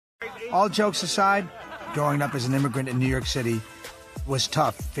All jokes aside, growing up as an immigrant in New York City was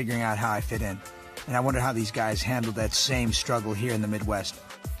tough figuring out how I fit in. And I wonder how these guys handled that same struggle here in the Midwest.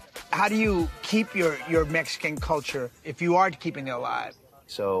 How do you keep your Mexican culture if you are keeping it alive?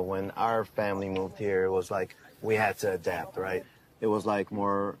 So when our family moved here, it was like we had to adapt, right? It was like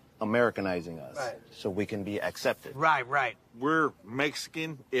more Americanizing us, right, so we can be accepted. Right, right. We're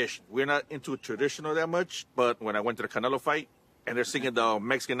Mexican-ish. We're not into traditional that much, but when I went to the Canelo fight and they're singing the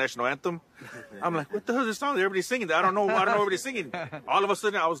Mexican national anthem, I'm like, what the hell is this song? Everybody's singing. I don't know everybody's singing. All of a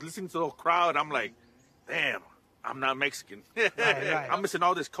sudden, I was listening to the whole crowd. I'm like, damn, I'm not Mexican. Right. I'm missing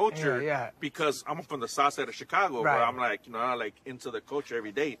all this culture because I'm from the south side of Chicago, where I'm like, I'm like into the culture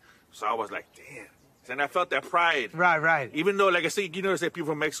every day. So I was like, damn. And I felt that pride. Right. Even though, like I say, they say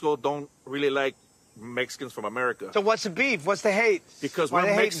people from Mexico don't really like Mexicans from America. So what's the beef? What's the hate? Because we're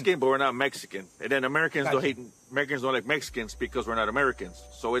Mexican, but we're not Mexican. And then Americans don't like Mexicans because we're not Americans.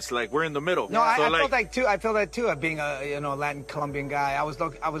 So it's like we're in the middle. No, I feel that too. Being a Latin Colombian guy, I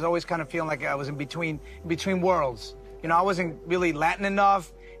was always kind of feeling like I was in between worlds. I wasn't really Latin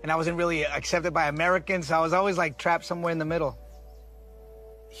enough, and I wasn't really accepted by Americans. So I was always like trapped somewhere in the middle.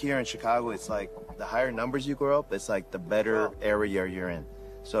 Here in Chicago, it's like the higher numbers you grow up, it's like the better area you're in.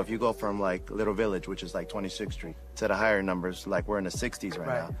 So if you go from like Little Village, which is like 26th Street, to the higher numbers, like we're in the 60s right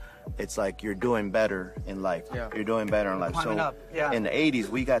now, it's like you're doing better in life. Yeah. You're doing better in life. Climbing up. Yeah. In the 80s,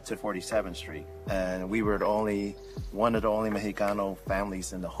 we got to 47th Street, and we were one of the only Mexicano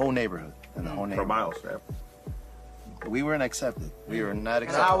families in the whole neighborhood. For miles, yeah. We weren't accepted. We were not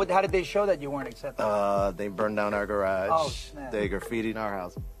accepted. How did they show that you weren't accepted? They burned down our garage. Oh, snap. They graffitied our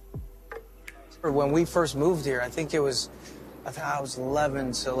house. When we first moved here, I think I was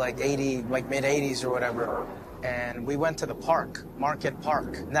 11, so like mid-80s or whatever. And we went to the park, Market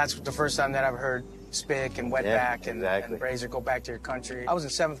Park. And that's the first time that I've heard Spick and Wetback and Razor Go Back to Your Country. I was in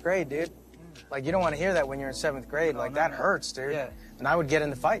 7th grade, dude. Like, you don't want to hear that when you're in 7th grade. Like, that hurts, dude. Yeah. And I would get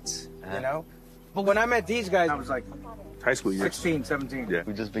into fights, But when I met these guys, I was like high school years. 16, 17. Yeah.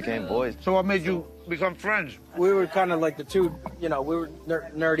 We just became boys. So what made you become friends? We were kind of like the two, we were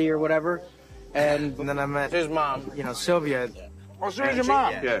nerdy or whatever. And then I met his mom, Sylvia. Oh, so your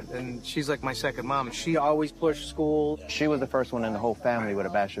mom? Yeah. And she's like my second mom. She always pushed school. She was the first one in the whole family with a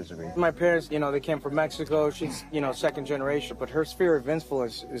bachelor's degree. My parents, they came from Mexico. She's, second generation. But her sphere of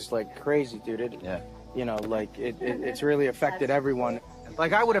influence is like crazy, dude. It's really affected everyone.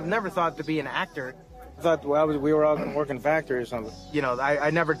 Like, I would have never thought to be an actor. I thought we were all going to work in factories or something.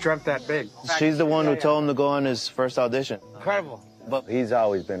 I never dreamt that big. She's the one who told him to go on his first audition. Incredible. But he's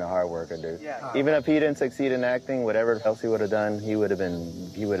always been a hard worker, dude. Yeah. Even if he didn't succeed in acting, whatever else he would have done, he would have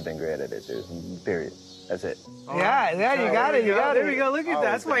been great at it, dude. Period. That's it. Yeah, you got it. There we go. Look at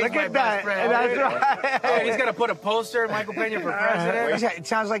that. That's why he's my best friend. That's right. Oh, he's gonna put a poster of Michael Peña for president. It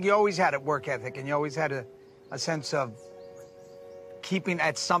sounds like you always had a work ethic, and you always had a sense of keeping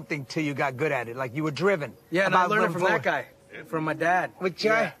at something till you got good at it. Like, you were driven. Yeah, and I learned it from that guy, from my dad. Which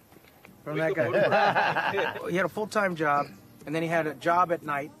guy? Yeah. From that guy. He had a full-time job, and then he had a job at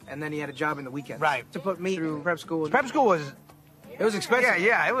night, and then he had a job in the weekends. Right. To put me through prep school. Prep school was... It was expensive.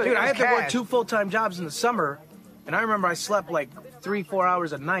 Yeah, it was. Dude, it was I had cash. to work 2 full-time jobs in the summer, and I remember I slept like 3-4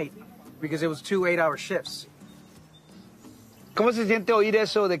 hours a night because it was 2 8-hour shifts. ¿Cómo se siente oír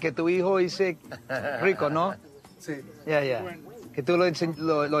eso de que tu hijo dice rico, no? Sí. Yeah. Que tú lo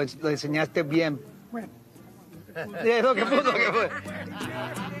enseñaste bien. Yeah, lo que pudo.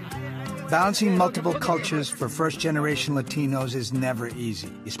 Balancing multiple cultures for first-generation Latinos is never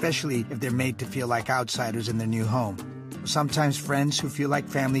easy, especially if they're made to feel like outsiders in their new home. Sometimes friends who feel like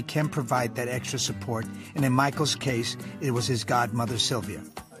family can provide that extra support, and in Michael's case, it was his godmother, Sylvia.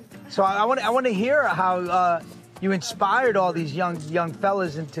 So I want to hear how you inspired all these young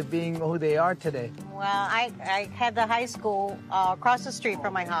fellas into being who they are today. Well, I had the high school across the street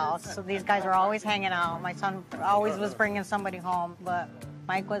from my house, so these guys were always hanging out. My son always was bringing somebody home, but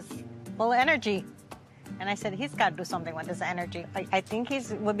Mike was full of energy. And I said, he's got to do something with his energy. I think he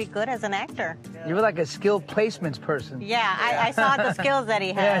would be good as an actor. You were like a skilled placements person. Yeah, I saw the skills that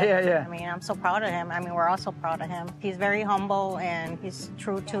he had. Yeah. I mean, I'm so proud of him. I mean, we're all so proud of him. He's very humble, and he's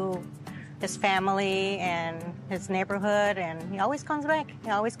true to his family and his neighborhood, and he always comes back. He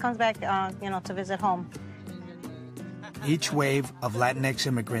always comes back, to visit home. Each wave of Latinx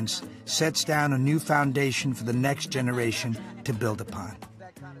immigrants sets down a new foundation for the next generation to build upon.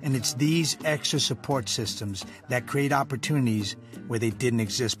 And it's these extra support systems that create opportunities where they didn't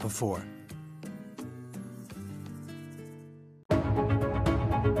exist before.